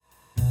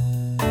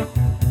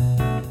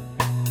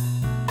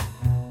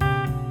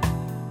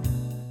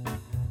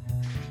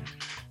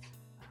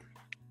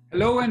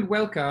Hello and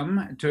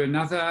welcome to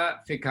another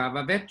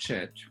Fikava Vet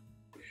Chat.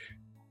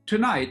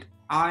 Tonight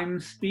I'm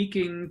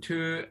speaking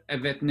to a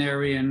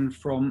veterinarian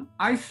from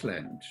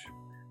Iceland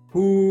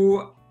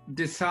who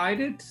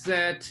decided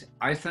that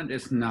Iceland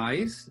is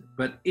nice,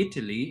 but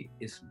Italy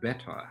is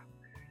better.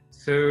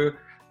 So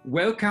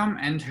welcome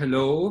and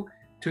hello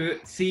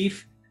to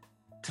Sif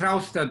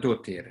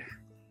Traustadóttir.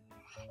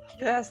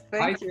 Yes,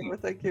 thank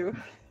you.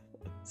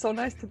 So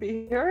nice to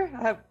be here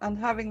and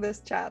having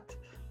this chat.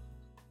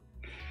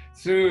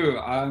 So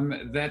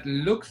that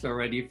looks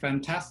already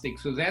fantastic.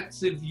 So that's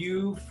the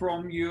view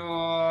from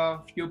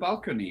your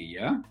balcony,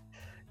 yeah?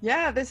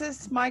 Yeah, this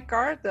is my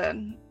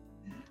garden.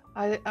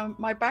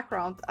 My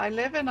background. I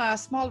live in a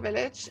small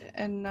village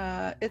in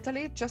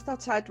Italy, just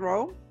outside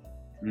Rome,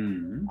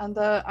 and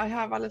I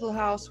have a little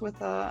house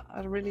with a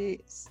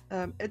really.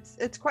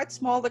 It's quite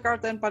small, the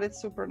garden, but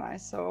it's super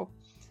nice. So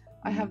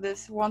I have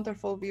this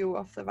wonderful view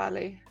of the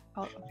valley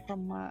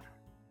from my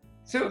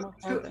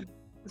garden.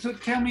 So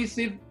tell me,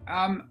 Siv,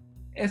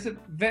 as a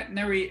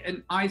veterinary,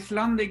 an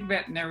Icelandic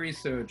veterinary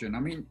surgeon, I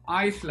mean,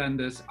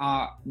 Icelanders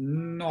are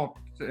not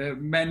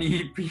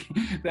many people,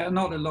 there are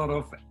not a lot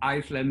of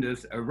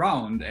Icelanders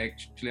around,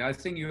 actually. I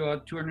think you are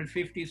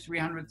 250,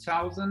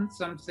 300,000,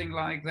 something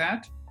like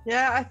that.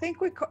 Yeah, I think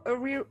we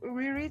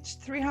reached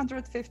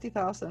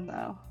 350,000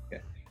 now. Yeah.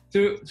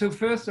 So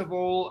first of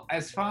all,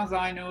 as far as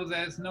I know,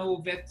 there's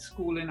no vet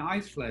school in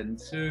Iceland.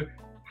 So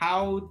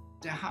how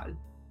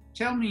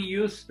tell me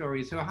your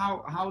story. So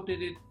how did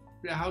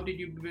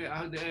you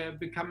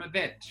become a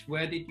vet?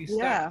 Where did you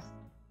start?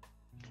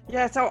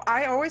 Yeah. So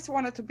I always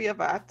wanted to be a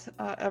vet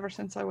ever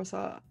since I was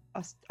a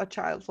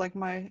child. Like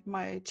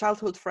my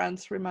childhood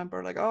friends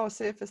remember, like, oh,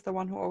 Sif is the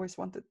one who always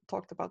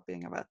talked about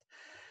being a vet.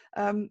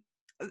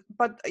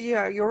 But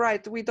yeah, you're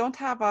right. We don't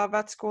have a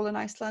vet school in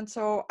Iceland.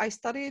 So I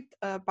studied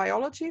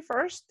biology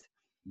first.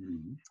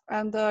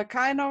 And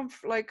kind of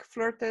like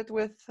flirted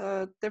with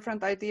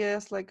different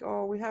ideas, like,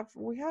 oh, we have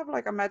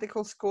like a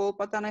medical school,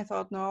 but then I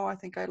thought, no, I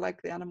think I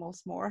like the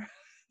animals more.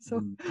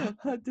 So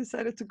I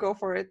decided to go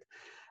for it.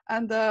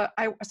 And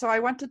I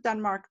went to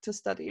Denmark to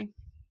study.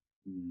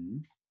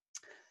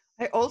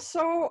 I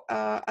also,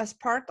 as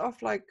part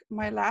of like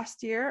my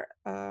last year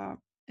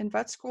in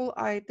vet school,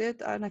 I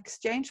did an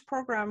exchange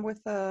program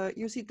with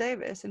UC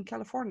Davis in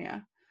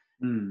California.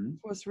 It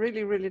was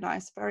really, really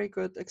nice, very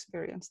good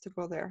experience to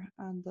go there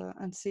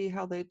and see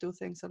how they do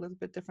things a little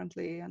bit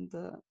differently and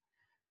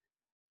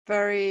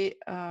very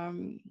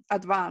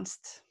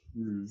advanced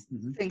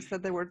things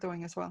that they were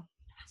doing as well.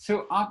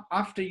 So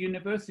after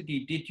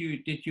university, did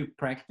you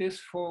practice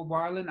for a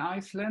while in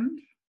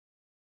Iceland?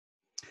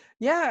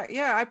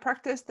 Yeah, I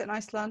practiced in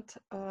Iceland.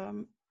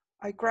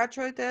 I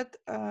graduated.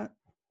 I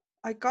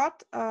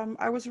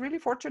was really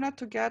fortunate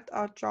to get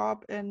a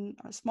job in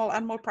a small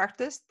animal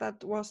practice.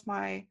 That was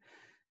my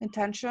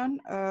intention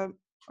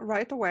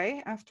right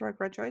away after I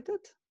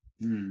graduated.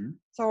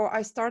 So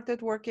I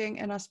started working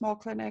in a small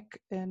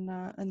clinic in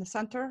the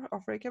center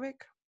of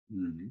Reykjavik.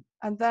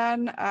 And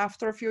then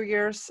after a few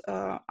years,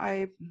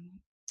 I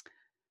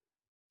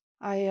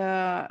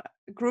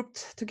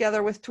grouped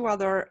together with two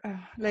other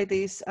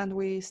ladies, and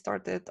we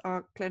started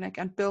a clinic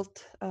and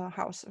built a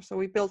house. So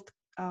we built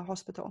a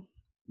hospital.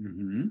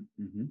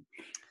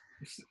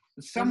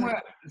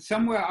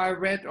 Somewhere I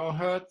read or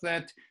heard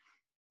that,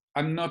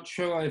 I'm not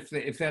sure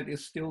if that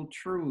is still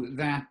true,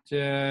 that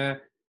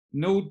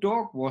no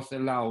dog was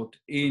allowed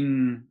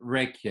in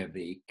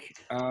Reykjavik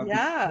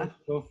because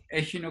of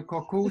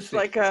echinococcosis.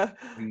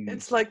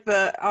 It's like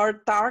our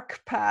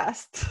dark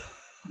past.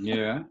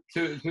 Yeah.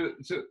 So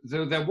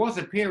there was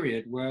a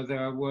period where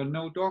there were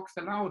no dogs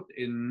allowed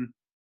in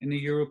the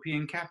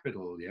European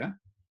capital. Yeah.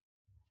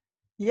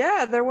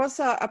 Yeah, there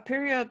was a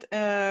period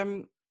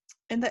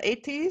in the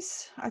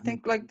 80s, I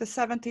think, like the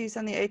 70s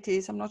and the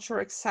 80s. I'm not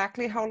sure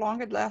exactly how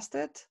long it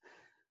lasted,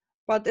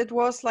 but it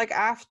was like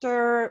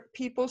after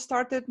people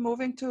started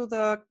moving to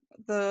the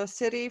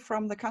city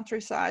from the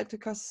countryside,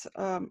 because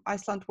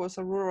Iceland was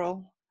a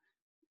rural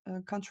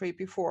country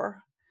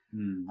before,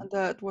 and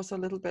it was a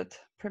little bit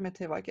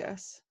primitive, I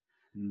guess.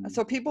 And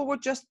so people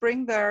would just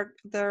bring their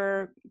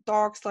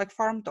dogs, like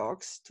farm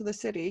dogs, to the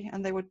city,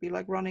 and they would be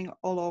like running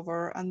all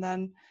over. And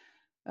then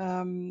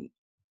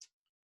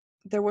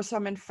there were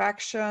some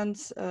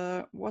infections.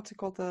 What's it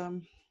called?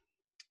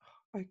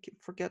 I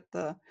forget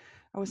the.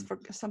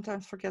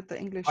 Sometimes forget the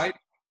English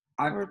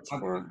words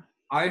for.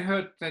 I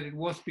heard that it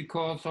was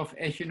because of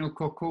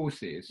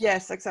echinococcosis.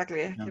 Yes, exactly,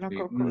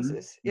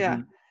 echinococcosis.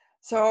 Yeah.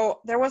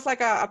 So there was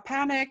like a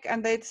panic,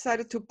 and they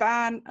decided to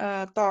ban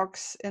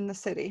dogs in the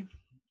city,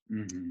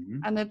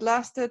 and it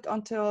lasted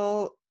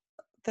until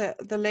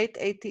the late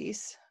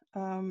 80s,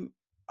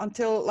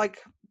 until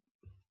like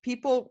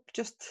people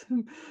just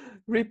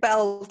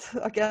rebelled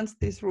against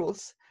these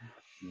rules.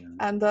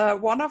 And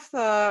one of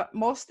the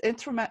most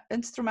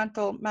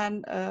instrumental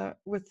men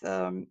with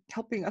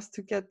helping us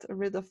to get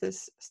rid of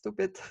this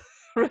stupid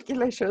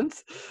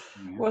regulations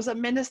was a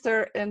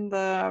minister in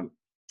the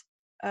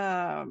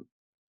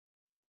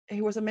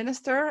he was a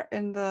minister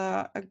in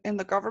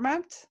the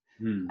government,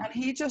 Mm. And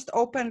he just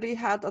openly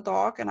had a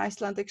dog, an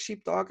Icelandic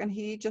sheepdog, and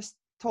he just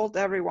told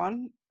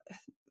everyone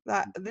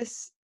that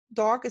this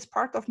dog is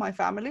part of my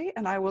family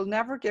and I will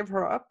never give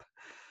her up.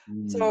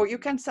 So you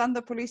can send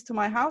the police to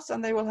my house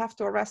and they will have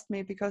to arrest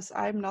me because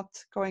I'm not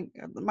going,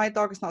 my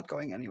dog is not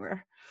going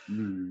anywhere.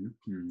 Mm.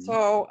 Mm.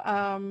 So,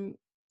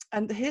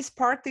 and his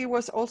party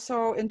was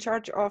also in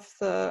charge of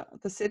the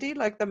city,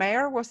 like the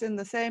mayor was in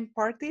the same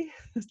party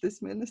as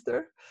this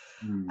minister.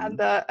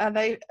 Mm. And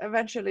they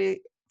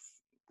eventually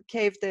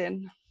caved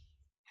in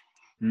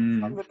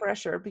from the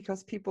pressure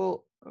because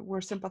people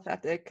were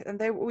sympathetic. And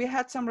we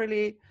had some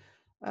really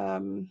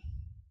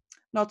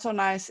not so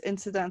nice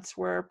incidents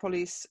where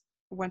police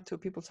went to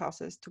people's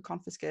houses to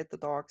confiscate the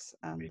dogs,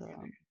 and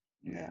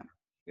Yeah.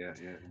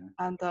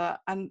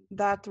 and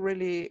that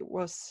really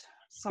was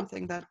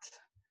something that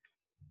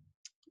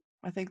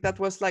I think that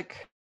was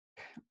like,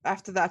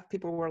 after that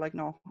people were like,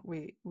 no,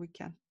 we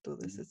can't do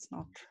this, it's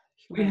not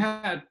We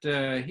humane. had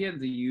here in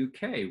the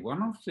UK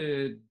one of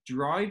the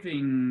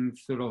driving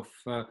sort of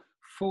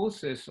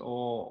forces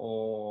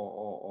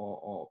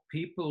or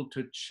people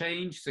to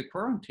change the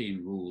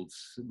quarantine rules,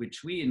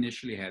 which we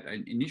initially had.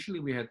 And initially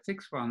we had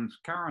 6 months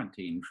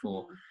quarantine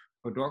for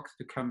dogs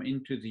to come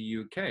into the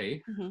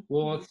UK,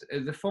 was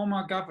the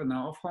former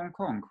governor of Hong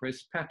Kong,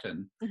 Chris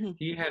Patten.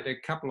 He had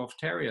a couple of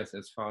terriers,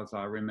 as far as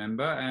I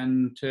remember,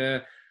 and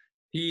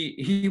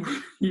he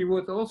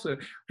was also,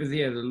 because he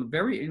had a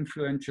very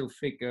influential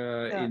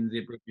figure in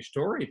the British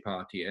Tory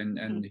party,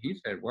 and he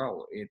said,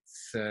 well,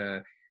 it's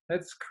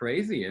that's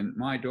crazy, and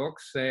my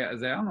dogs, they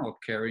are not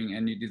carrying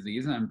any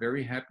disease, and I'm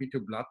very happy to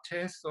blood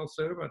test or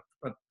so,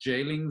 but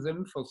jailing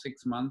them for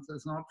 6 months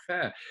is not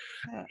fair.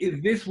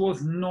 This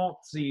was not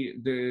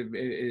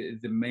the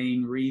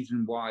main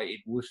reason why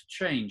it was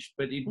changed,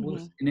 but it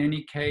was in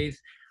any case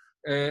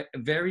a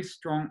very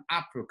strong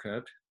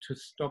advocate to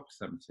stop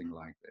something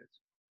like this.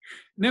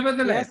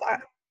 Nevertheless, yes,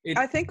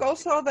 I think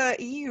also the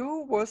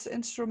EU was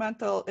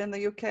instrumental in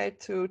the UK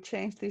to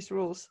change these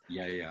rules.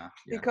 Yeah.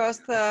 Because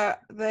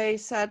they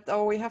said,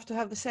 oh, we have to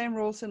have the same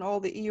rules in all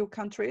the EU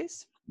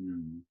countries.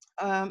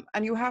 And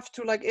you have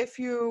to, like, if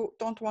you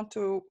don't want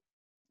to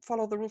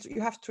follow the rules,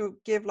 you have to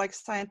give like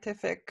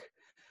scientific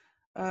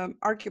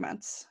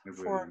arguments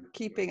for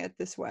keeping it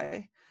this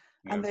way.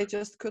 And they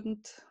just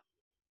couldn't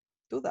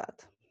do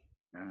that.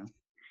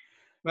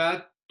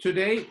 But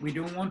today we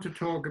don't want to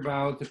talk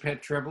about the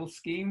pet travel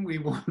scheme. We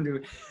want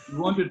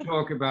to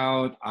talk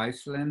about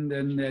Iceland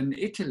and then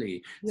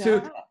Italy.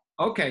 So,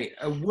 okay,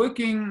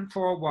 working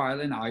for a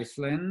while in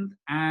Iceland,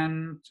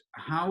 and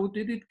how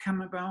did it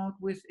come about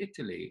with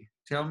Italy?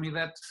 Tell me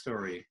that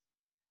story.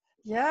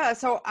 Yeah,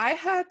 so I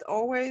had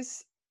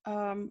always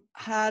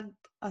had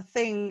a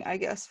thing, I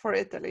guess, for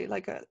Italy.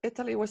 Like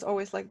Italy was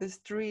always like this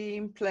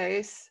dream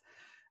place.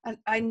 And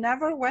I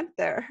never went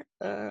there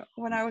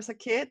when I was a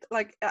kid.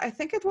 Like, I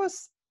think it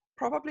was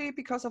probably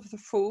because of the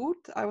food.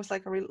 I was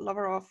like a real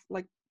lover of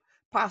like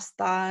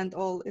pasta and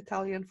all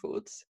Italian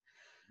foods.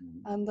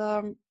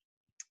 And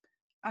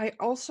I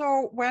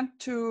also went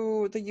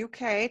to the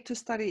UK to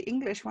study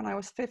English when I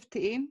was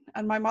 15.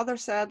 And my mother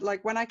said,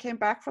 like, when I came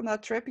back from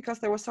that trip, because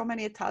there were so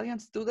many Italian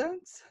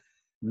students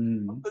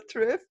on the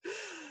trip,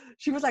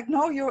 she was like,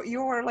 no,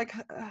 you were like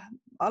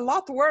a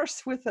lot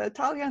worse with the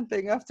Italian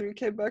thing after you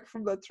came back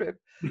from that trip.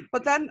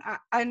 But then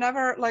I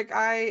never, like,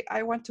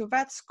 I went to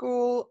vet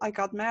school, I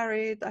got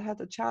married, I had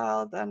a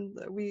child, and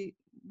we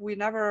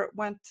never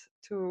went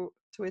to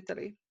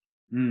Italy.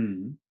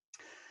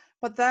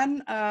 But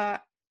then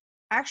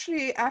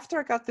actually, after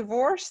I got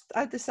divorced,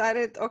 I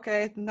decided,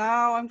 okay,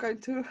 now I'm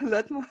going to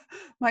let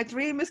my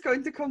dream is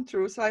going to come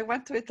true. So I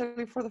went to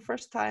Italy for the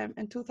first time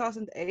in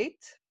 2008.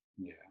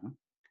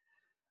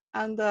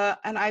 And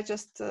I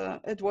just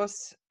it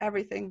was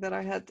everything that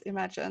I had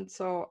imagined.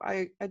 So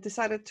I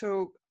decided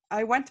to,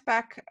 I went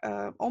back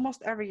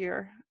almost every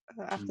year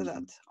after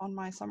that on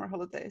my summer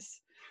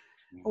holidays.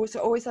 I was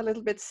always a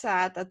little bit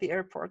sad at the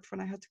airport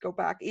when I had to go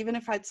back, even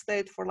if I'd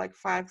stayed for like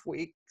 5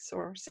 weeks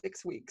or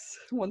 6 weeks.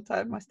 One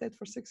time I stayed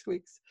for 6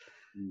 weeks,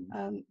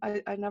 and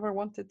I never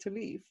wanted to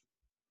leave.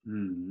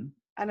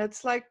 And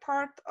it's like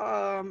part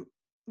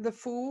the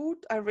food.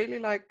 I really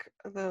like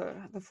the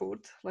food.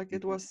 Like,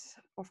 it was,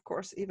 of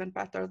course, even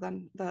better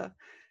than the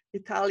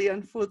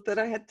Italian food that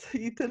I had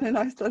eaten in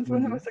Iceland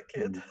when I was a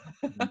kid.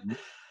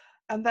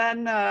 And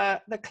then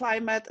the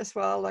climate as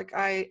well. Like,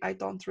 I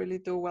don't really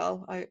do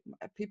well.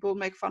 People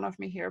make fun of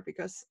me here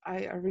because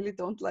I really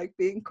don't like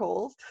being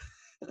cold.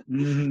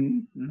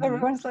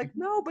 Everyone's like,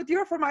 no, but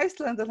you're from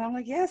Iceland, and I'm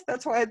like, yes,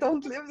 that's why I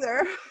don't live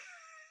there.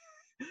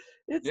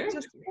 It's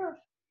just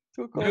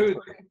too cold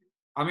for me.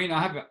 I mean,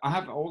 I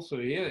have also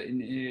here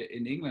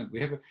in England, we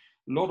have a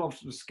lot of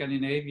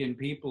Scandinavian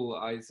people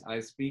I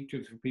speak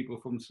to, people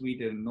from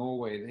Sweden and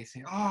Norway. They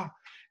say,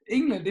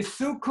 England is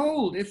so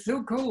cold. It's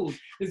so cold.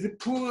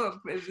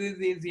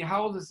 The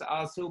houses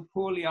are so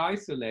poorly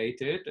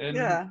isolated. And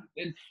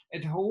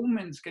at home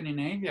in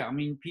Scandinavia, I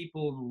mean,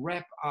 people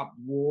wrap up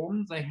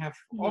warm. They have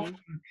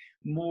often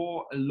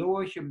more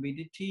lower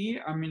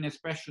humidity. I mean,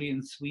 especially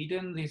in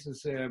Sweden, this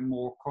is a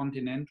more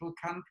continental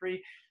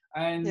country.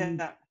 and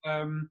Yeah.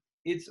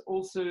 it's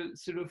also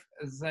sort of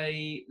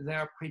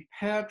they're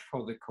prepared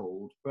for the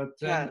cold, but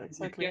then Yeah, when it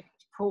exactly.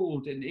 gets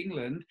cold in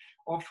England,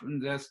 often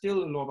there's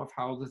still a lot of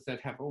houses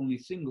that have only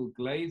single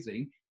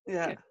glazing.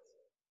 Yeah. Yeah,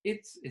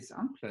 it's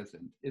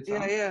unpleasant. It's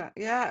Yeah,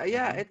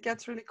 unpleasant. it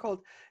gets really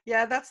cold.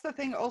 Yeah, that's the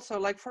thing also.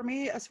 Like for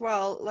me as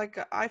well, like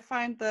I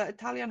find the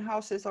Italian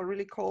houses are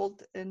really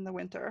cold in the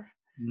winter.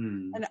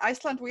 Mm. In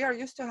Iceland, we are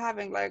used to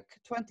having like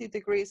 20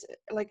 degrees.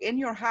 Like in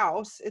your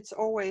house, it's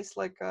always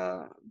like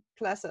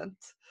pleasant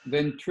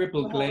Then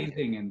triple the whole year.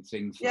 glazing and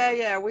things Yeah, like.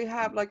 yeah, we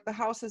have like the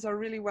houses are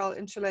really well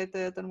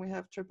insulated, and we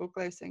have triple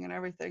glazing and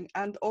everything,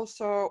 and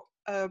also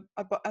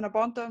an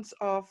abundance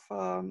of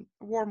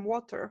warm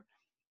water.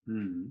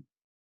 Mm.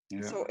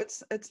 Yeah. So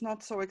it's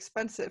not so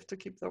expensive to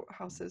keep the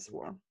houses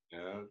warm.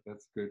 Yeah,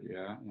 that's good.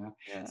 Yeah, yeah.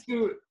 Yeah. So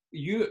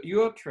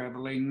you're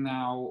traveling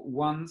now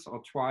once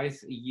or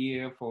twice a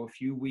year for a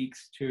few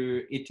weeks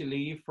to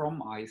Italy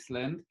from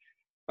Iceland,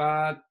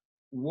 but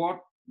what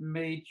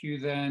made you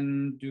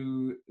then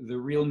do the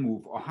real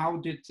move, or how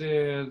did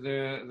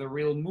the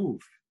real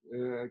move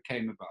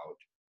came about?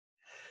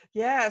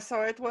 Yeah,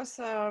 so it was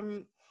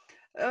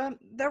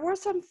there were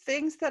some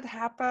things that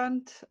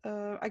happened.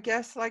 I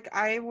guess like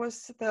I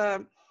was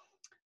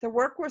the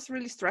work was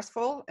really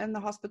stressful in the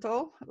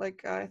hospital.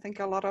 Like I think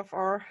a lot of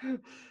our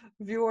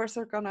viewers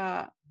are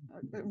gonna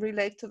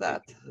relate to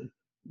that.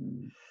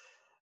 Mm.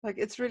 Like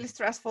it's really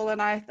stressful,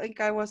 and I think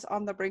I was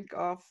on the brink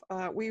of.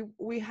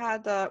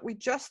 We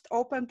just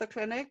opened the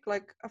clinic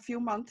like a few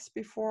months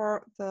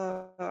before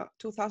the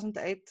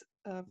 2008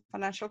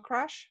 financial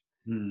crash.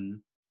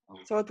 Mm.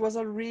 So it was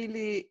a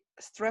really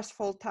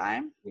stressful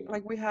time. Yeah.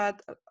 Like we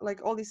had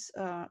like all these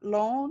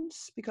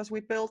loans because we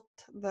built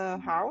the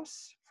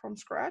house from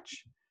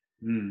scratch.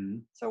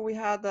 Mm. So we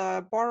had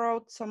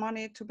borrowed some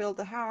money to build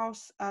the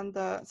house, and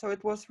so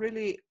it was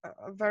really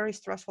a very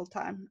stressful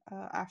time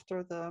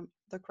after the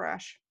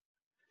crash.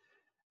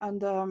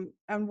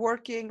 And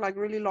working like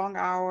really long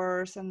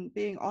hours and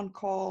being on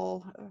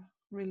call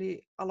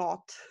really a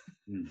lot.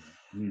 Mm.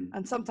 Mm.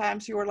 And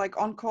sometimes you were like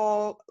on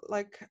call,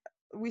 like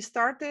we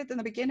started in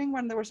the beginning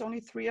when there was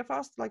only three of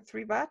us, like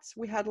three vets.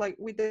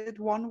 We did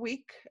 1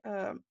 week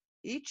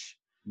each,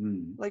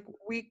 Mm. like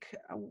week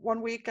 1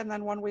 week and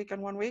then 1 week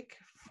and 1 week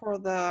for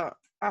the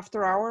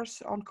after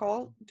hours on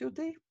call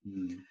duty.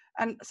 Mm.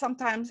 And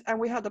sometimes, and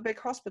we had a big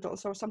hospital,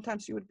 so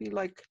sometimes you would be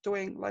like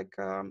doing like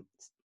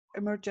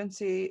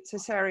emergency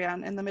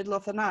cesarean in the middle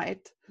of the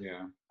night,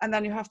 Yeah. and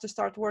then you have to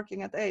start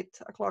working at 8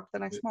 o'clock the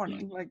next Yeah.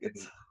 morning. Like Yeah.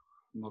 it's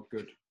Not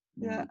good.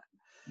 yeah.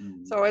 Mm.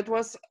 Mm. So it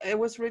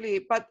was really,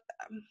 but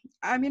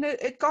I mean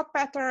it got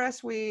better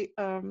as we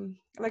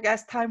like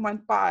as time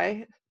went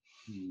by,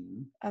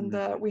 Mm. and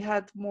Mm.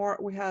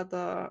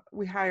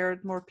 we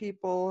hired more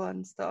people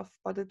and stuff,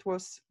 but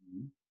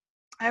Mm.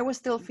 I was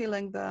still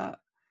feeling the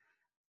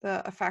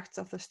effects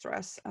of the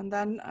stress. And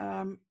then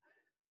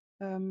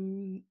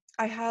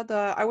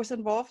I was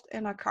involved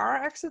in a car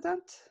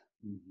accident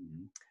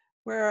Mhm.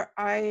 where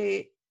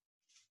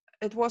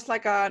it was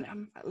like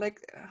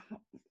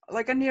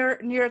a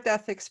near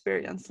death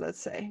experience,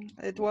 let's say.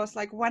 It was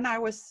like when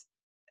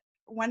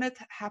it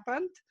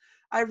happened,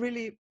 I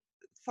really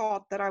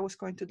thought that I was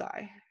going to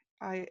die.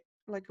 I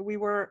like we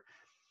were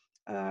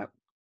uh,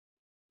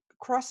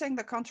 crossing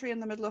the country in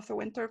the middle of the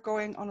winter,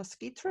 going on a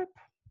ski trip,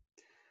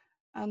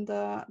 and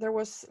there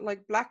was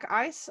like black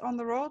ice on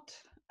the road.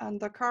 And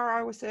the car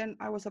I was in,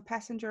 I was a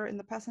passenger in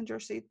the passenger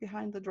seat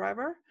behind the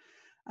driver,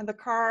 and the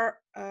car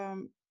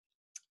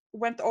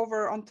went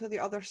over onto the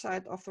other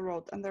side of the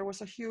road, and there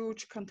was a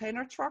huge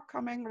container truck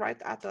coming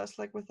right at us,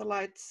 like with the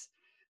lights,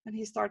 and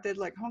he started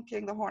like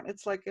honking the horn.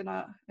 It's like in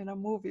a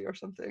movie or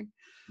something.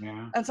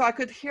 Yeah. And so I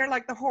could hear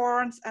like the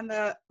horns and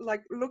the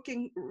like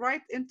looking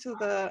right into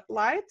the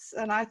lights,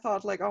 and I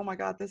thought like, oh my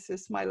god, this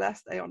is my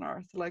last day on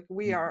earth. Like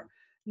we are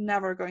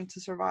never going to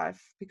survive,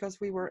 because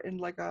we were in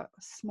like a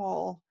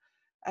small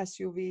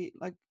SUV,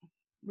 like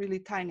really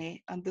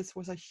tiny, and this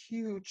was a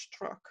huge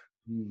truck.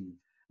 Mm.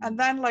 And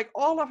then like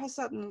all of a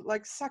sudden,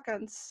 like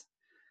seconds,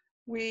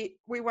 we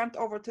went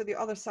over to the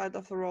other side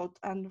of the road,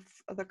 and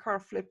the car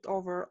flipped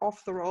over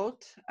off the road,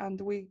 and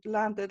we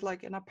landed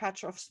like in a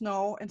patch of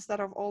snow instead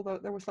of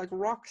there was like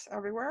rocks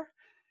everywhere.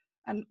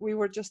 And we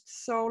were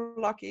just so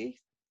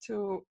lucky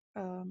to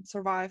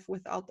survive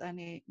without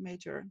any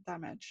major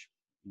damage.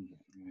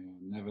 Yeah,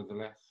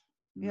 nevertheless.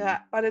 Mm. Yeah,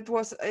 but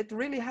it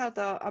really had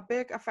a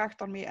big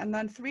effect on me. And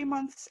then 3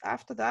 months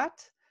after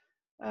that,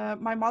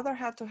 my mother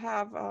had to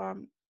have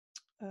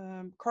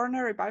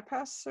coronary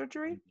bypass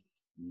surgery.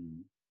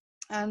 Mm.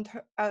 And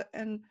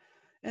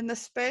in the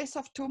space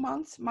of 2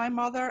 months, my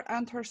mother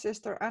and her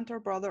sister and her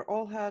brother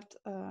all had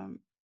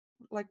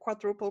like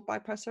quadruple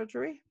bypass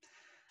surgery.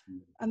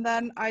 Mm. And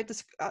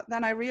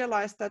then I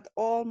realized that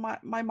all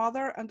my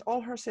mother and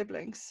all her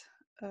siblings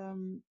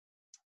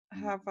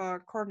have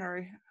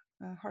coronary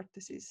heart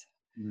disease.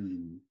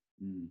 Mm.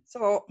 Mm.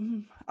 So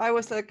I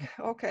was like,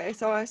 okay,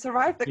 so I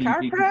survived the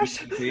car Thinking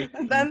crash, big.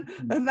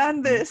 and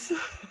then this.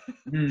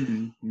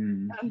 Mm.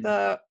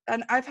 Mm.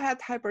 And I've had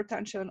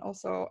hypertension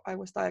also. I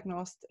was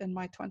diagnosed in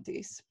my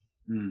 20s.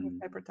 with Mm.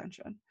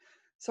 hypertension.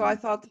 So I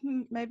thought,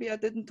 maybe I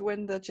didn't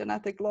win the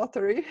genetic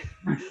lottery.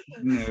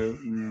 No.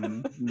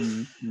 Mm,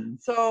 mm, mm.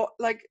 So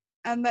like,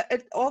 and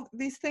it all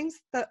these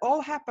things that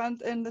all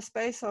happened in the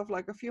space of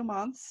like a few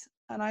months,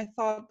 and I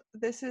thought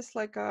this is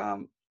like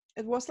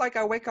it was like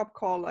a wake up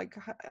call. Like,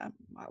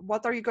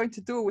 what are you going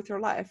to do with your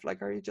life?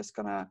 Like, are you just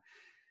gonna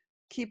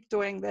keep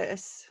doing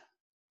this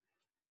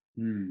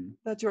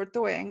that you're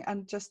doing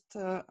and just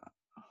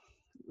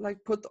like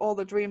put all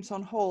the dreams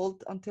on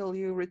hold until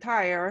you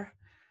retire?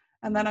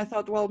 And then I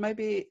thought, well,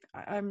 maybe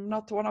I'm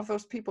not one of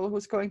those people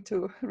who's going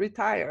to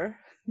retire.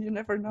 You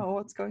never know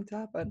what's going to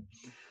happen.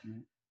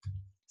 Mm.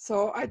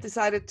 So I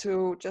decided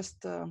to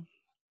just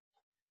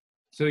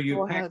So you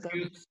go ahead. packed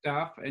your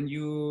stuff, and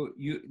you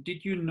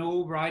did you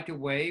know right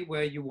away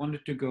where you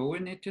wanted to go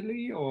in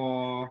Italy,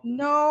 or?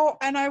 No,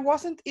 and I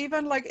wasn't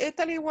even like,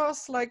 Italy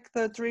was like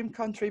the dream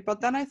country. But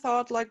then I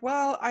thought, like,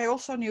 well, I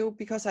also knew,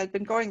 because I'd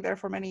been going there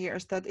for many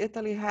years, that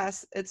Italy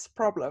has its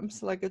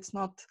problems. Like, it's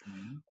not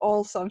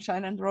all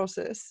sunshine and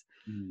roses.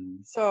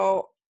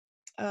 So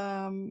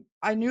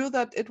I knew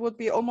that it would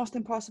be almost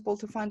impossible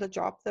to find a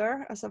job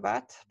there as a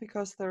vet,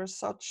 because there's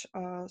such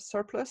a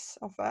surplus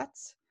of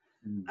vets.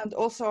 And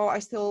also I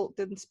still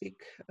didn't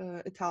speak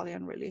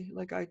Italian really.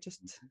 Like,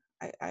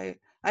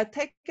 I'd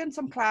taken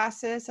some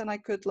classes, and I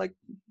could like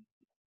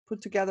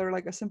put together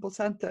like a simple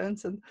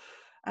sentence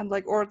and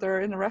like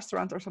order in a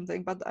restaurant or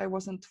something, but I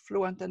wasn't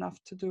fluent enough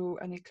to do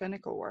any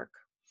clinical work.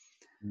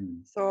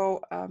 So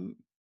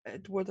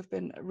it would have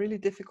been really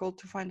difficult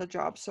to find a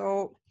job.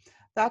 So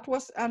that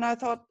was, and I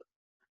thought,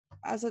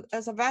 as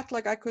a vet,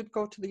 like I could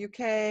go to the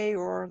UK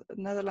or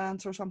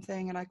Netherlands or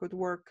something, and I could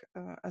work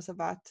as a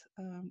vet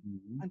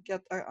and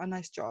get a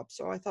nice job.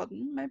 So I thought,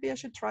 maybe I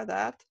should try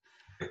that.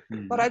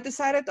 But I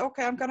decided,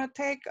 okay, I'm gonna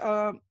take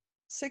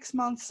 6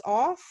 months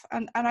off,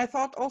 and I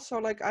thought also,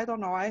 like, I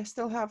don't know, I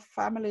still have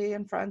family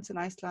and friends in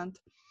Iceland.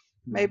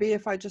 Maybe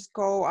if I just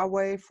go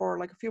away for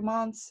like a few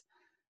months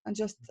and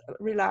just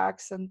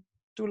relax and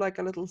do like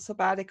a little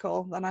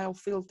sabbatical, then I'll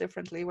feel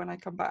differently when I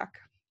come back.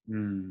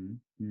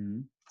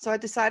 So I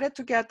decided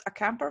to get a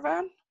camper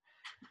van.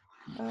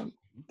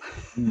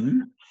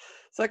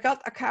 So I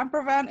got a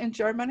camper van in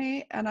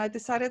Germany, and I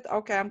decided,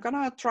 okay, I'm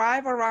gonna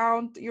drive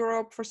around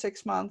Europe for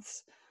 6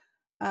 months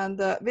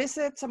and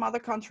visit some other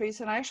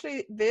countries. And I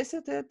actually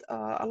visited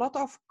a lot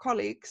of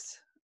colleagues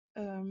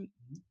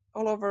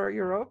all over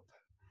Europe.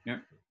 Yeah.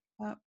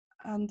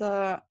 And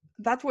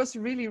that was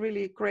really,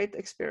 really great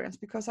experience,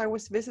 because I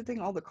was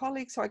visiting all the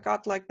colleagues. So I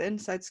got like the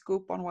inside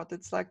scoop on what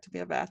it's like to be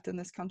a vet in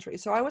this country.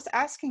 So I was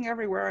asking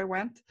everywhere I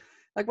went,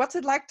 like, what's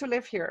it like to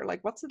live here?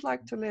 Like, what's it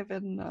like to live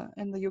in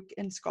the UK,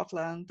 in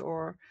Scotland,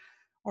 or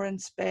in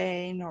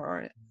Spain,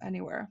 or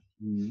anywhere?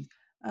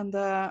 And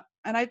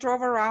I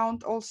drove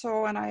around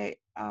also, and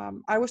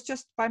I was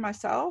just by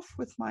myself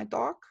with my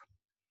dog.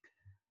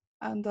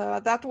 And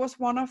that was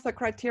one of the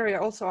criteria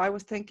also. I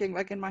was thinking,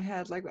 like, in my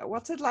head, like,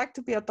 what's it like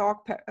to be a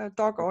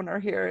dog owner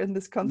here in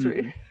this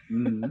country?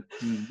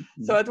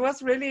 So it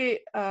was really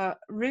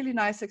really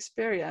nice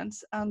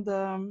experience. And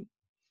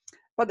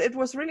but it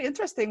was really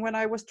interesting when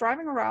I was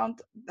driving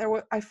around.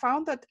 I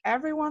found that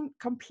everyone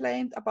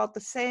complained about the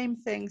same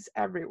things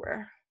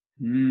everywhere.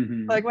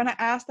 Like, when I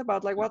asked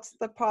about, like, what's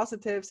the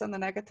positives and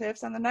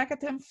the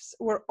negatives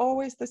were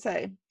always the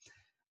same.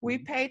 We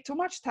pay too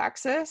much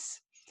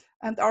taxes,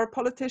 and our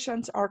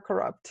politicians are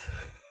corrupt.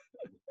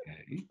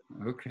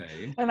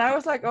 Okay. And I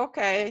was like,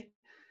 okay,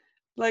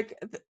 like,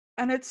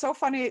 and it's so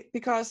funny,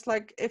 because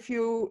like, if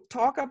you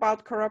talk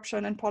about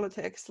corruption in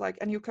politics, like,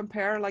 and you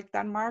compare like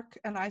Denmark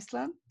and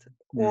Iceland,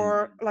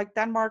 or like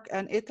Denmark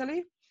and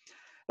Italy,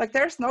 like,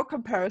 there's no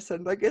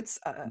comparison. Like, it's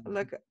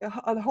like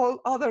a whole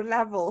other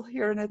level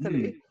here in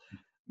Italy.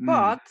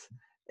 But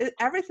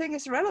everything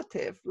is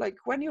relative. Like,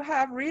 when you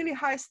have really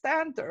high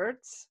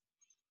standards,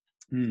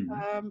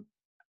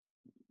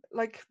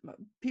 like,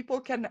 people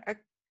can,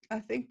 I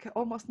think,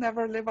 almost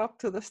never live up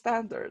to the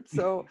standard.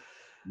 So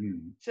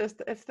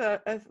just if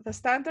the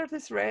standard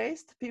is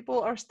raised, people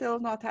are still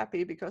not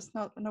happy, because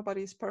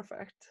nobody's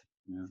perfect.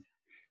 Yeah.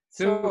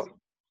 So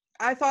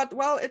I thought,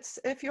 well, it's,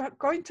 if you're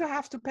going to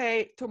have to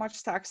pay too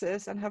much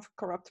taxes and have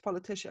corrupt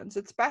politicians,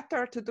 it's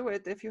better to do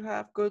it if you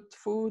have good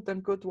food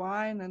and good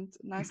wine and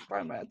nice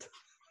climate.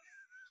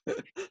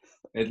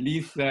 At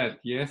least that,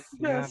 yes.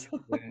 Yes.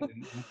 Yeah.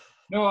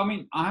 No, I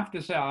mean, I have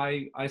to say,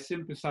 I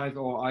sympathize,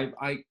 or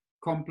I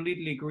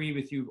completely agree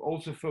with you.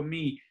 Also, for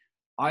me,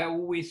 I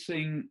always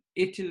think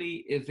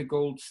Italy is the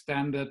gold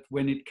standard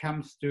when it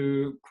comes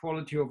to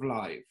quality of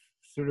life.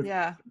 Sort of,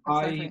 Yeah,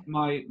 exactly.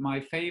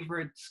 my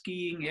favorite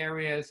skiing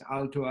area is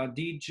Alto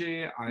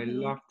Adige. I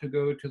love to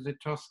go to the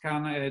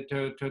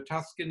to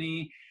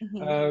Tuscany.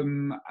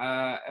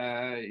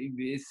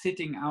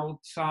 Sitting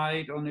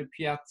outside on a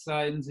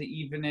piazza in the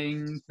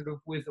evening, sort of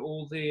with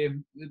all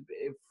the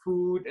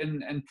food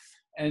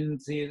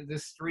and the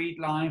street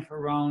life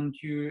around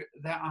you.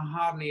 There are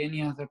hardly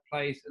any other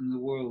place in the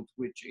world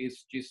which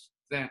is just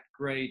that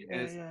great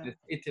as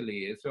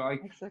Italy is. So I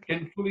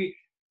can fully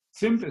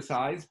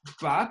sympathize,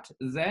 but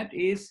that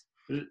is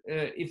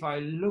if I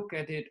look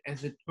at it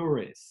as a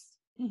tourist.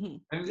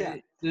 And Yeah,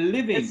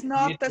 living it's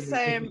in not the Italy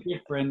is same. a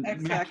different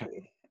matter.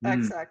 Exactly.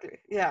 Mm, Exactly.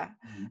 Yeah.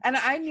 mm, And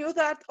I knew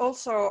that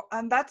also.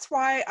 And that's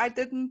why I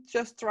didn't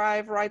just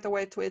drive right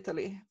away to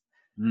Italy,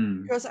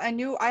 mm, because I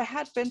knew I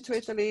had been to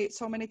Italy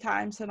so many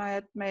times and I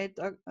had made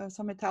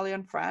some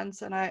Italian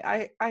friends. And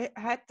I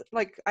had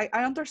like, I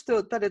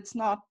understood that it's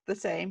not the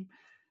same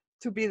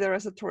to be there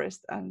as a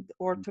tourist and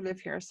or mm, to live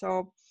here.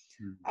 So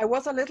mm. I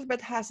was a little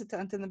bit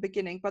hesitant in the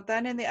beginning, but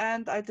then in the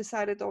end, I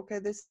decided, okay,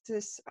 this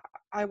is,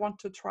 I want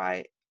to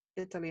try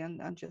Italy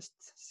and just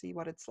see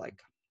what it's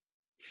like.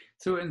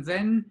 So, and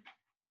then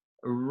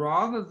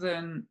rather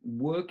than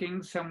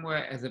working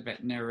somewhere as a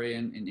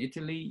veterinarian in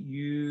Italy,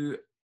 you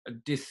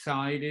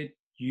decided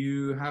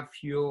you have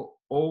your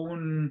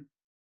own,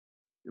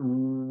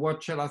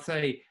 what shall I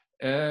say?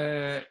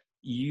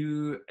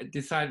 You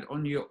decided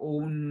on your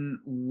own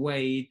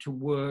way to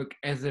work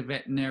as a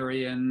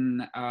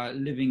veterinarian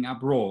living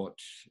abroad.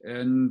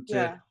 And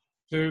Yeah,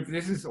 so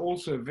this is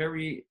also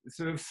very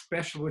sort of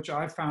special, which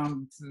I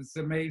found is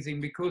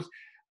amazing because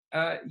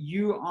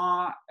you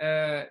are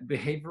a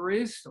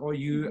behaviorist or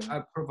you hmm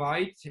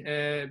provide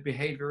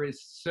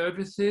behaviorist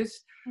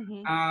services,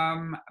 hmm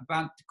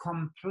but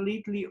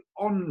completely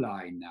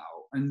online now.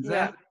 And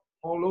yeah, that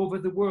all over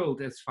the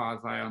world, as far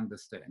as I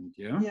understand.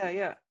 Yeah. yeah,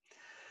 yeah.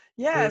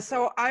 Yeah, So,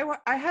 so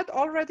I had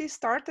already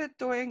started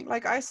doing,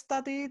 like, I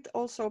studied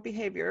also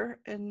behavior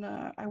in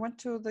I went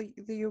to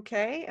the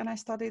UK and I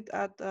studied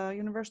at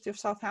University of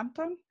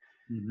Southampton.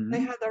 They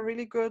mm-hmm, had a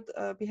really good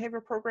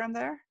behavior program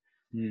there.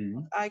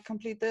 mm, I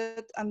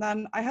completed, and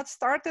then I had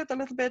started a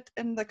little bit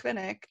in the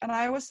clinic, and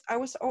I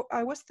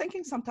was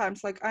thinking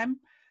sometimes, like,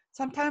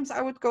 sometimes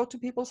I would go to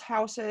people's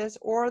houses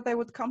or they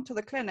would come to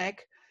the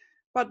clinic,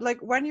 but like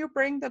when you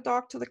bring the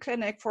dog to the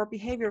clinic for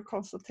behavior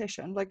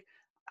consultation, like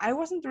I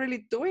wasn't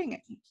really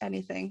doing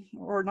anything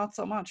or not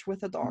so much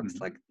with the dogs.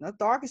 mm, Like the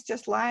dog is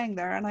just lying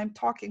there and I'm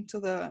talking to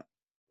the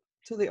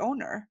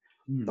owner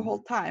the mm.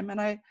 whole time.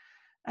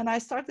 And I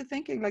started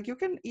thinking, like, you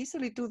can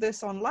easily do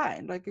this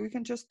online. Like you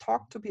can just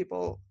talk to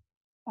people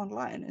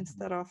online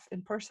instead of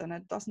in person.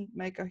 It doesn't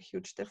make a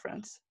huge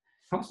difference.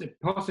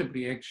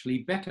 Possibly actually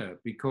better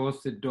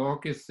because the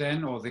dog is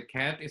then or the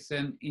cat is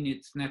then in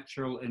its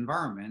natural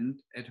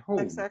environment at home.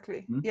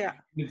 Exactly. Mm. Yeah.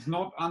 It's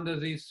not under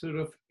this sort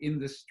of in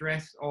the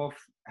stress of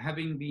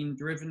having been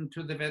driven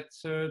to the vet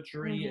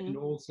surgery hmm and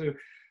also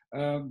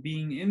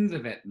being in the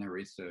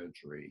veterinary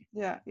surgery.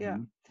 Yeah. Yeah.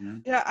 Mm, yeah.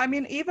 Yeah, I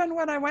mean, even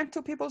when I went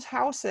to people's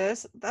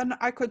houses, then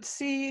I could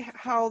see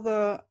how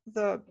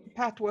the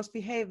pet was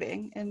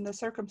behaving in the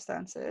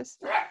circumstances.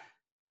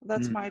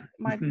 That's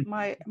Mm.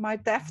 my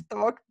deaf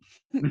dog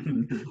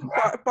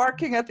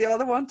barking at the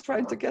other one,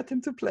 trying to get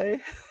him to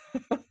play.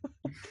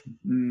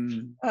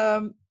 Mm,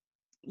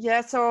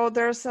 Yeah, so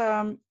there's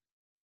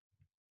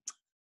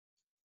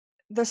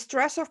the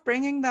stress of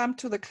bringing them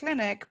to the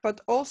clinic,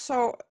 but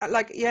also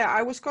like, yeah,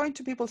 I was going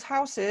to people's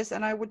houses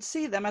and I would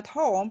see them at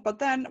home, but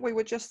then we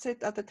would just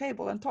sit at the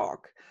table and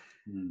talk.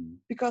 mm,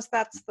 Because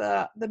that's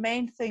the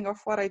main thing of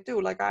what I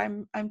do. Like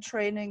I'm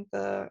training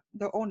the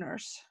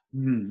owners.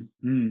 mm,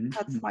 mm,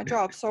 That's my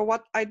job. So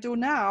what I do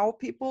now,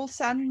 people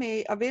send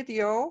me a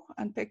video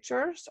and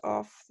pictures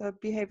of the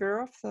behavior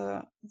of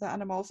the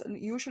animals,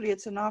 and usually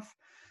it's enough,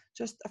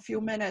 just a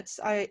few minutes.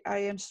 I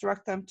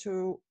instruct them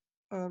to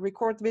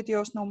record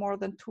videos no more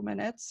than 2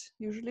 minutes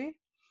usually,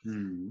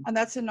 mm, and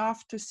that's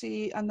enough to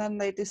see. And then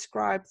they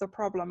describe the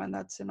problem, and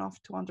that's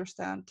enough to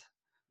understand.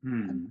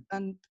 mm.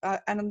 And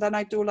then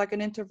I do like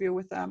an interview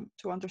with them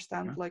to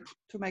understand, Yeah. like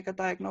to make a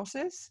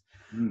diagnosis.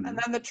 And Mm,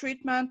 then the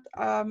treatment,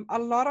 a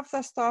lot of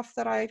the stuff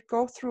that I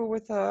go through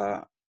with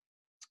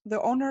the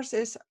owners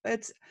is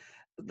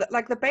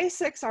like the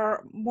basics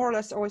are more or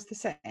less always the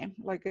same.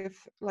 Like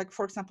if, like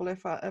for example,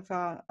 if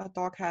a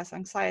dog has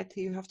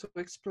anxiety, you have to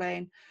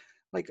explain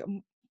like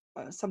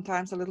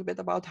sometimes a little bit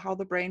about how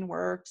the brain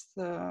works,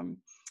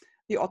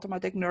 the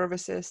automatic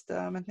nervous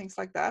system and things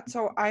like that.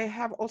 So I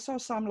have also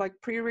some like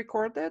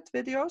pre-recorded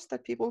videos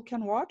that people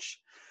can watch.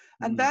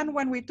 And mm, then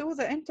when we do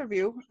the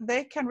interview,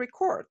 they can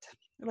record,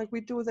 like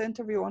we do the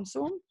interview on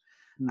Zoom,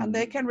 and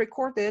they mm, can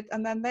record it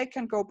and then they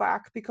can go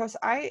back. Because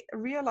I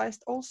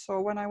realized also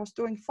when I was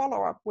doing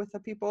follow-up with the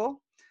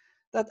people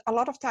that a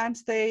lot of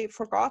times they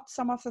forgot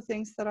some of the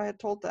things that I had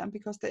told them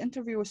because the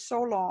interview was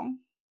so long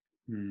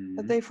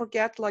that mm. they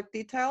forget like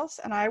details.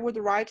 And I would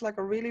write like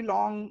a really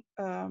long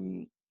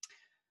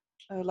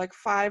like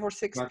 5 or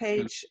 6 Instruction-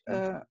 page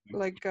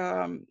like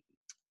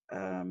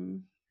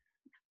um,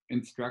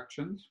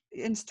 Instructions.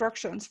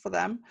 instructions for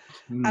them,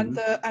 Mm,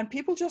 and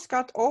people just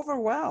got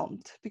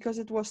overwhelmed because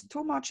it was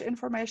too much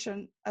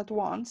information at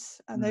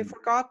once, and they mm,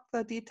 forgot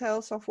the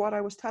details of what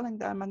I was telling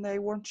them, and they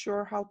weren't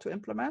sure how to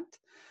implement.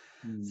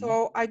 mm,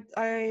 So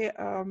I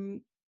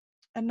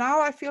and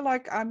now I feel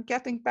like I'm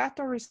getting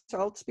better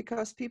results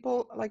because people,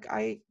 like,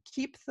 I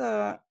keep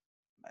the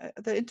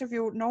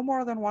interview no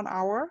more than 1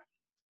 hour,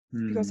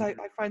 because mm, I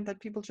find that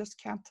people just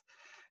can't,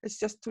 it's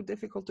just too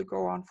difficult to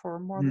go on for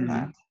more than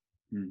that. mm,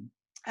 mm.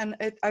 And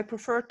I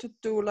prefer to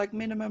do like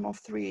minimum of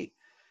 3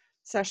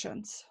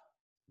 sessions.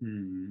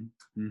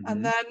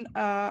 And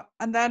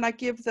then I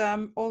give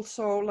them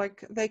also,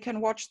 like, they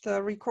can watch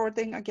the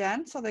recording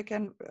again, so they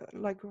can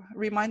like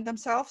remind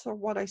themselves of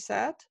what I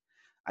said.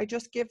 I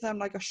just give them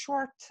like a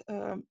short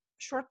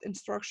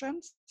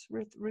instructions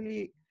with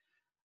really,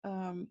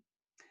 and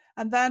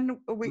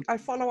then I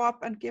follow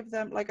up and give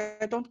them, like,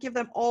 I don't give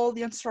them all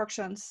the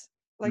instructions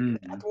like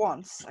at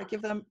once. I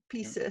give them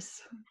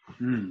pieces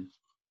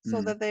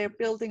so that they are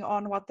building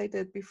on what they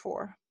did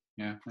before.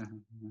 Yeah.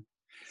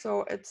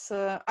 So it's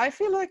I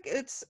feel like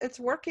it's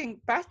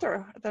working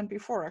better than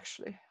before,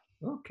 actually.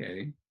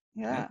 Okay.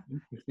 Yeah.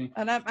 Interesting.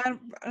 And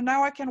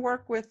now I can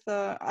work with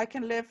I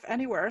can live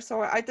anywhere.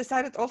 So I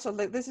decided also,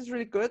 like, this is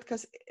really good,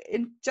 because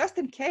just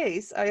in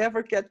case I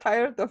ever get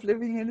tired of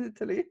living in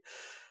Italy,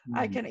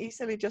 I can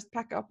easily just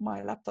pack up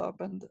my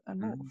laptop and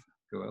move.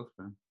 Go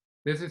elsewhere.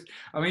 This is,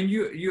 I mean,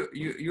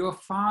 you're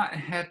far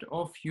ahead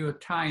of your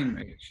time,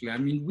 actually. I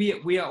mean,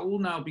 we are all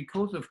now,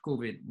 because of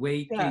COVID,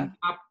 waking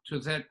up to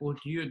that, what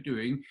you're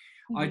doing.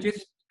 I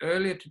just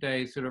earlier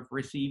today sort of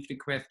received a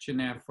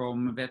questionnaire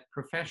from vet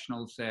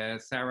professionals,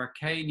 Sarah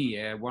Caney,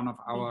 one of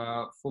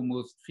our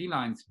foremost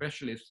feline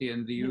specialists here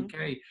in the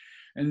UK.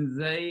 And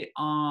they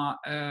are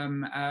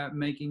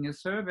making a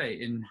survey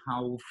in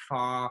how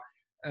far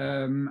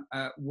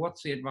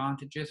what's the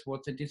advantages,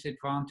 what's the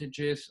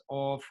disadvantages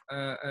of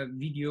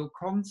video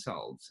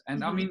consults.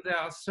 And I mean, there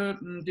are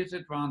certain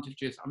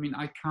disadvantages. I mean,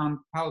 I can't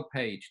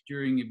palpate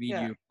during a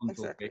video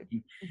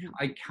consultation. Exactly.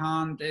 I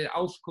can't,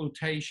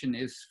 auscultation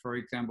is, for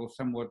example,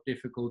 somewhat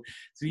difficult.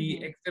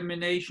 The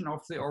examination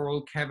of the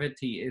oral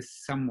cavity is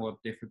somewhat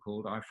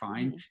difficult, I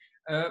find.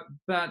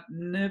 But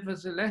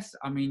nevertheless,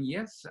 I mean,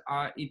 yes,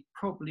 it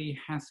probably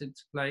has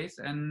its place,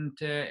 and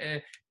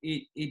it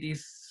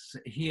is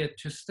here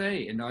to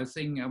stay. And I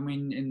think, I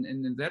mean,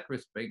 in that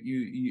respect,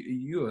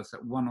 you are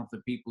one of the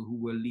people who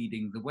were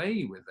leading the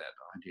way with that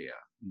idea.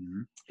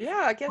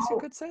 Yeah, I guess you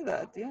could say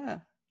that. Yeah.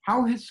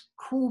 How has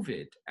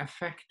COVID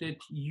affected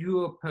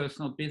your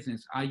personal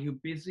business? Are you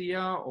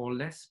busier or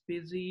less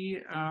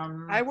busy?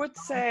 I would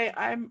say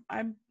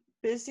I'm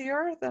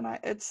busier than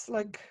it's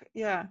like,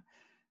 yeah.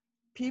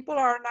 People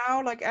are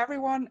now, like,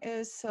 everyone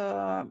is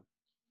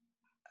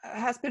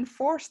has been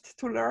forced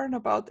to learn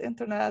about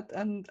internet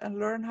and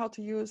learn how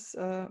to use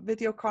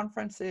video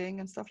conferencing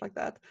and stuff like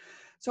that.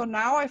 So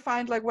now I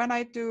find, like, when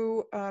I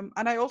do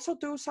and I also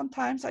do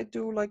sometimes, I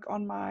do, like,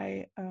 on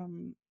my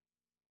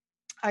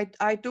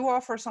I do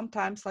offer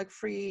sometimes, like,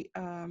 free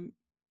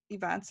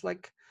events,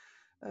 like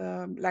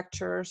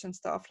lectures and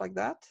stuff like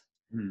that.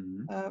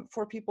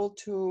 For people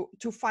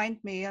to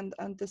find me and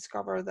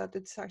discover that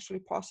it's actually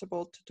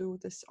possible to do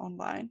this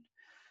online.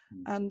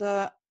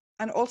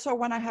 And also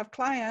when I have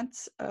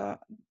clients,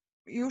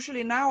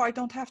 usually now I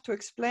don't have to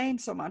explain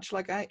so much.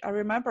 Like I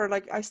remember,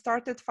 like, I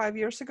started 5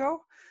 years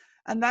ago,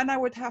 and then I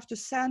would have to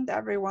send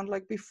everyone,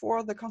 like,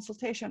 before the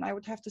consultation, I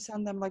would have to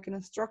send them, like, an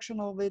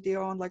instructional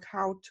video on, like,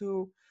 how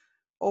to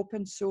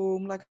open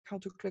Zoom, like how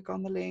to click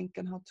on the link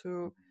and how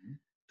to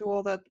do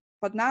all that.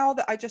 But now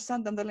that I just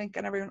send them the link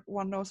and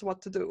everyone knows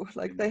what to do.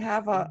 Like, they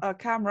have a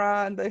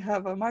camera and they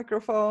have a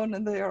microphone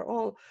and they are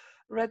all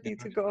ready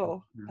to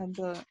go. And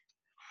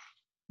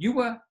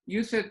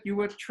you said you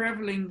were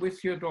traveling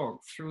with your dog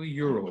through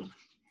Europe.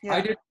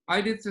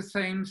 I did the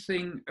same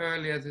thing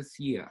earlier this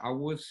year. I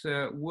was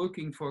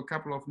working for a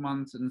couple of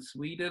months in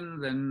Sweden.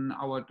 Then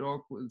our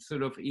dog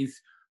sort of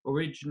is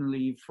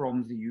originally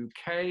from the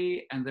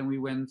UK, and then we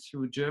went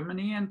through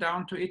Germany and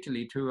down to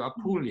Italy, to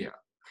Apulia.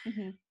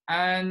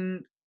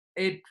 And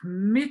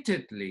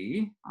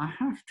admittedly, I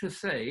have to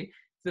say,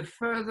 the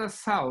further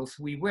south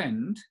we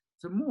went,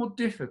 the more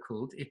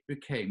difficult it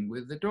became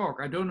with the dog.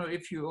 I don't know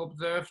if you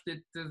observed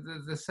it,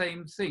 the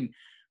same thing,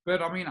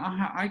 but I mean,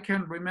 I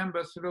can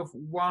remember sort of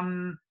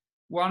one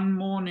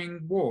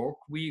morning walk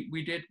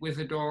we did with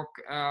the dog,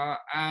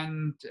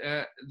 and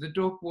the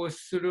dog was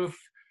sort of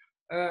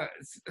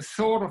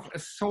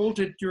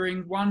assaulted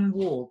during one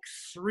walk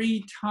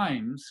 3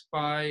 times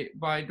by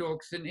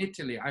dogs in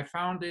Italy. I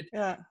found it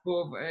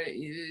for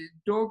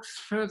dogs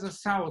further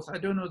south. I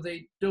don't know,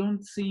 they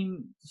don't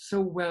seem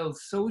so well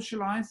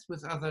socialized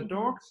with other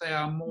dogs. They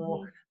are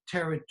more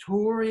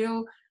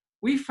territorial.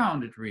 We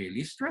found it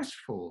really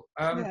stressful.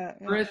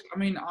 Whereas, I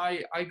mean,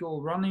 I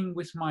go running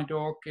with my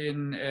dog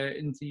in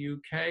the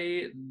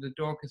UK. The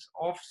dog is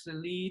off the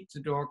lead.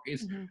 The dog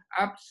is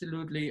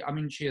absolutely, I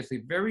mean, she has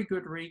a very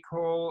good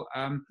recall,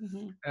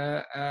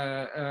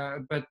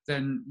 but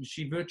then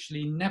she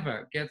virtually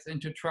never gets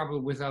into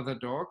trouble with other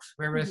dogs.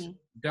 Whereas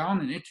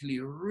down in Italy,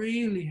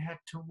 really had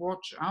to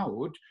watch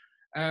out.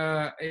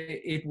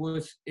 It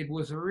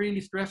was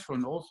really stressful,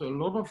 and also a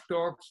lot of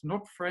dogs,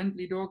 not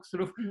friendly dogs,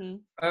 sort of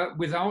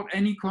without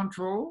any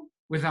control,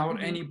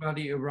 without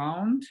anybody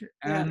around,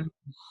 and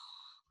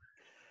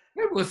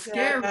it was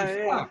scary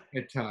stuff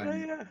at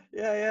times.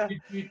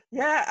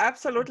 Yeah,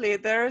 absolutely.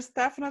 There is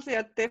definitely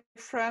a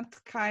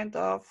different kind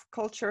of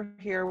culture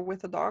here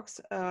with the dogs,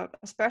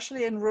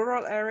 especially in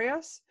rural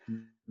areas.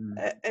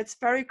 It's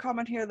very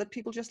common here that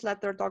people just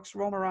let their dogs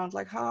roam around.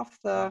 Like, half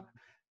the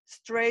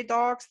stray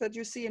dogs that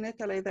you see in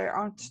Italy, they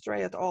aren't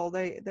stray at all.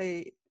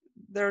 They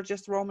they're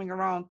just roaming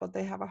around, but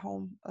they have a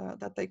home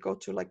that they go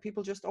to. Like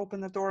people just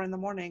open the door in the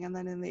morning, and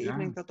then in the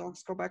evening the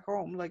dogs go back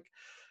home. Like,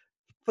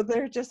 but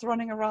they're just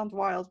running around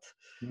wild.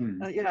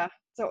 Yeah.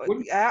 So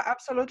yeah,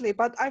 absolutely.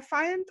 But I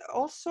find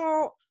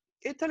also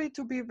Italy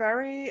to be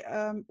very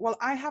well.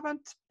 I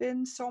haven't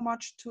been so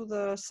much to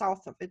the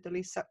south of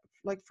Italy,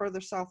 like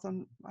further south,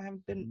 and I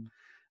haven't been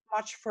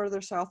much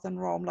further south than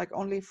Rome. Like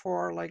only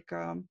for like.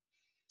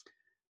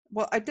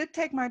 Well, I did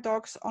take my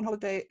dogs on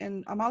holiday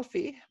in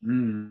Amalfi.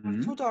 I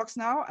have 2 dogs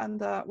now, and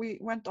we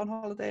went on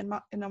holiday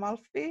in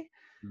Amalfi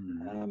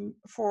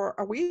for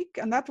a week,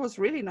 and that was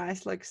really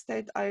nice. Like,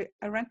 I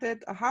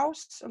rented a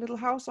little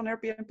house on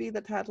Airbnb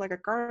that had like a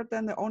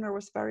garden. The owner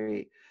was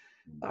very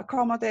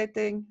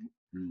accommodating,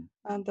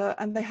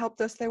 and they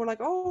helped us. They were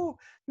like, "Oh,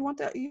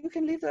 you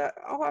can leave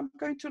I'm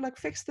going to like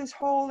fix this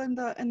hole in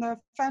the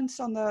fence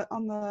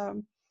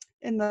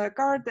in the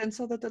garden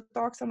so that the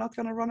dogs are not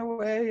going to run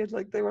away." It's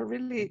like they were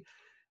really,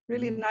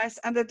 really nice,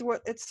 and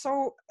it's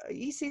so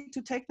easy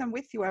to take them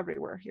with you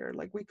everywhere here.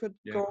 Like we could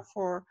go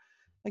for,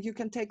 like you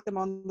can take them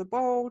on the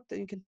boat, and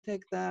you can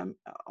take them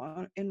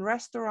in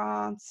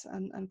restaurants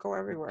and go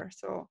everywhere.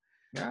 So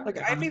like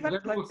I've even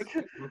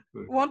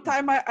one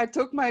time I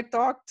took my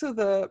dog to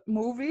the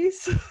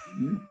movies.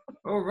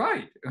 Oh,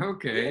 right.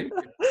 Okay.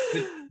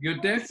 Your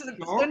deaf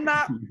dog? So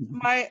now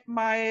my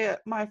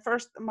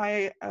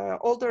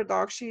older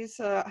dog, she's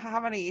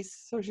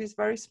Havanese, so she's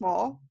very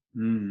small.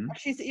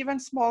 She's even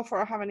small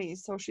for a Havanese,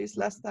 so she's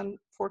less than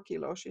 4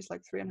 kilos. She's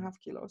like 3.5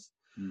 kilos.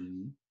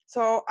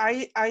 So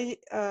I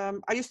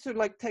used to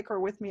like take her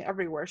with me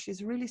everywhere.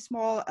 She's really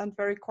small and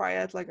very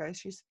quiet. Like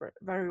she's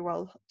very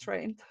well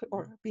trained,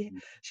 or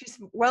she's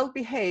well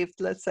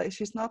behaved. Let's say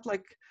she's not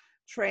like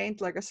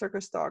trained like a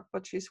circus dog,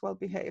 but she's well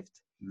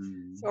behaved.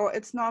 So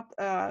it's not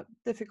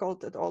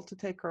difficult at all to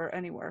take her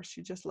anywhere.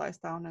 She just lies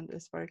down and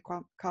is very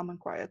calm and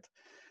quiet.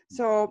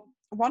 So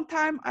one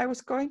time I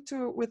was going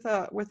with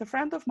a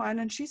friend of mine,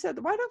 and she said,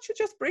 "Why don't you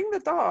just bring the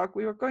dog?"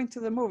 We were going to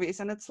the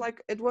movies, and it's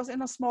like it was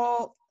in a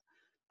small,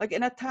 like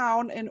in a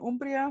town in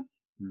Umbria,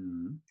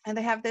 and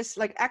they have this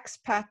like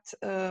expat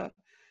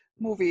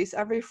movies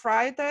every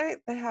Friday.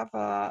 They have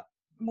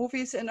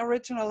movies in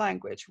original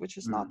language, which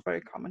is not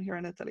very common here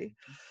in Italy,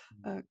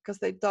 because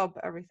they dub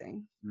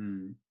everything.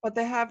 But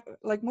they have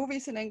like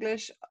movies in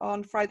English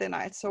on Friday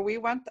nights. So we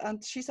went,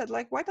 and she said,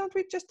 like, "Why don't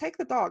we just take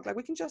the dog? Like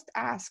we can just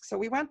ask." So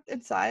we went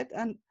inside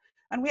and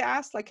we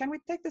asked, like, "Can we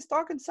take this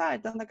dog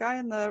inside?" And the guy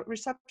in the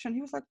reception,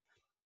 he was like,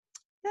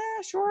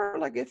 "Yeah, sure.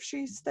 Like if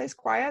she stays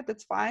quiet,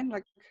 it's fine.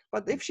 Like,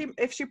 but if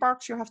she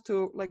barks, you have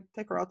to like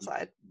take her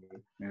outside."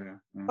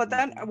 But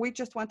then we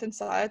just went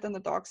inside, and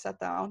the dog sat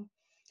down,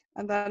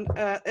 and then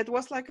it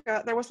was like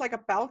there was like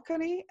a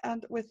balcony,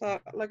 and with a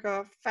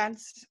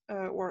fence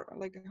or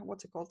like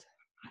what's it called?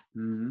 A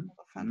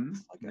fence,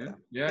 like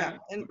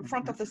in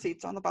front of the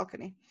seats on the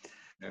balcony.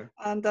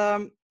 And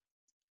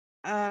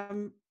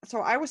so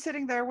I was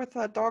sitting there with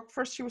the dog.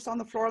 First she was on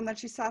the floor, and then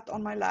she sat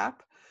on my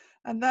lap.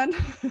 And then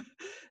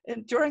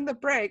during the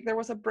break, there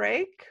was a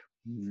break.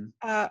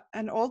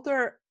 An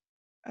older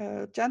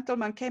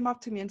gentleman came up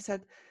to me and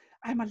said,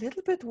 "I'm a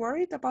little bit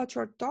worried about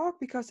your dog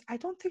because I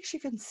don't think she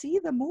can see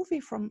the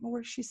movie from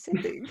where she's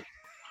sitting."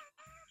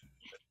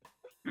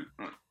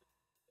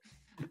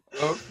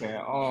 Okay.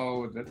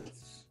 Oh,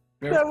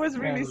 that was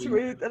really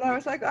sweet. And I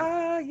was like,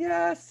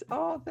 yes.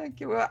 Oh, thank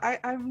you.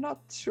 I'm not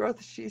sure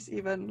that she's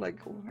even like,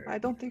 I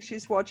don't think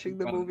she's watching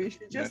the movie.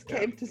 She just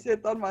came to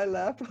sit on my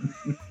lap.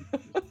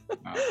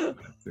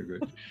 That's so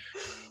good.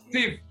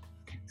 Siv,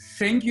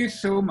 thank you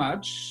so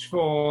much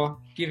for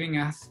giving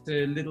us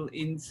a little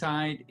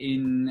insight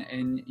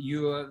in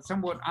your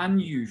somewhat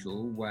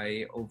unusual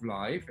way of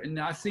life. And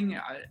I think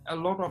a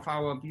lot of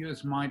our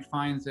viewers might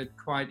find that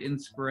quite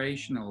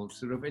inspirational,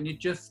 sort of, and it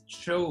just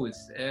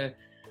shows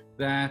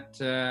that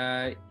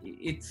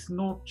it's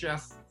not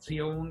just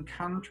the own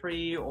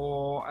country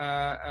or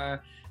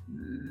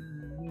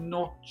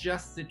not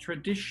just the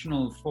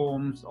traditional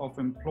forms of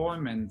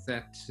employment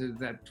that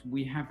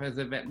we have as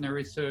a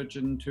veterinary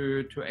surgeon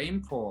to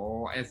aim for,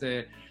 or as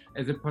a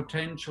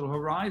potential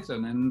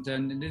horizon, and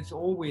it's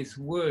always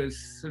worth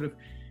sort of,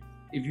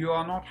 if you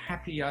are not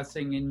happy, I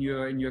think, in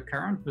your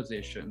current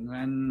position,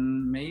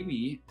 then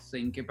maybe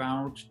think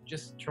about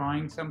just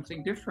trying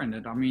something different.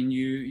 And I mean,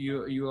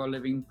 you are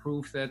living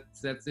proof that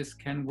this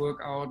can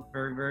work out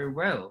very, very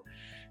well.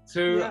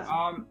 So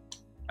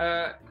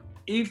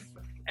if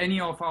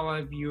any of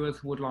our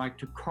viewers would like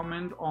to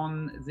comment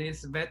on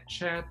this vet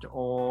chat,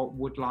 or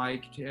would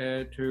like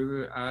to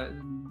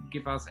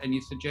give us any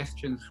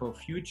suggestions for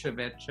future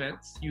vet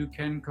chats, you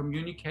can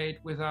communicate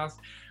with us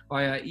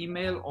via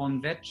email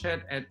on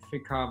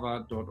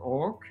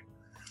vetchat@ficava.org,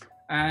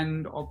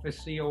 and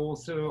obviously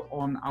also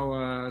on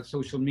our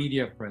social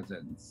media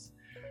presence.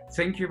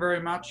 Thank you very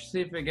much,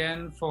 Siv,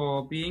 again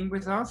for being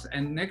with us.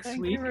 And next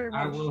week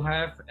I will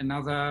have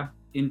another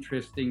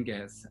interesting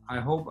guest. I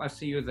hope I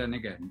see you then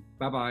again.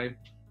 Bye-bye.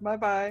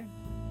 Bye-bye.